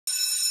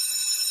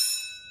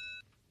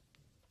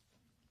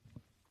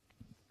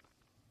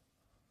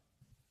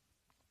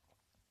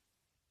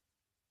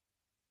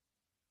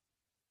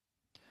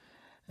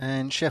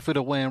And Sheffield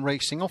away and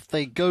racing. Off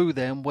they go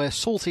then, where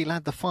Salty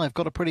Lad the 5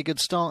 got a pretty good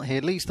start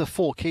here. Leads the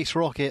 4, Keith's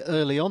Rocket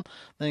early on.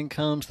 Then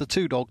comes the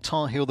 2 dog,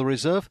 Tar Heel the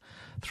reserve.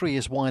 3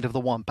 is wide of the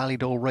 1.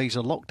 Ballydor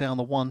Razor locked down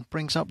the 1.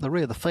 Brings up the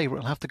rear. The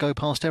favourite will have to go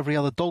past every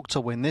other dog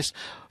to win this.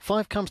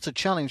 5 comes to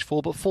challenge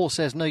 4, but 4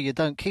 says no you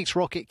don't. Keith's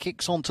Rocket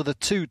kicks on to the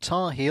 2,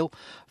 Tar Heel.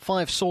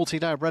 5 Salty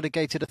Lad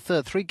relegated at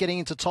third. 3 getting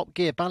into top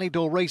gear.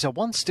 Ballydor Razor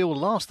 1 still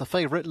last. The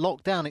favourite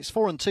locked down. It's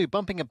 4 and 2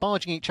 bumping and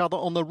barging each other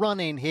on the run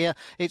in here.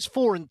 It's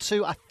 4 and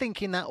 2. I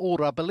think in that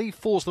order. I believe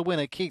 4's the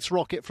winner, Keith's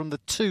Rocket from the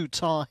 2,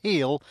 Tar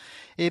Heel.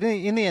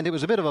 In the end, it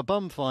was a bit of a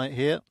bum fight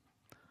here.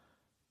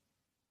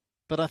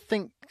 But I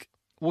think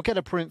we'll get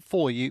a print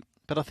for you.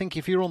 But I think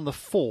if you're on the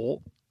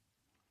 4,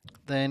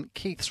 then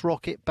Keith's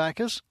Rocket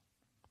backers,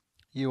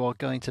 you are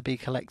going to be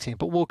collecting.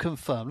 But we'll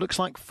confirm. Looks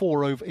like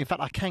 4 over. In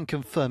fact, I can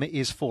confirm it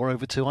is 4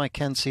 over 2. I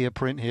can see a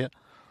print here.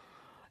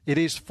 It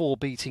is 4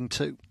 beating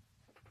 2.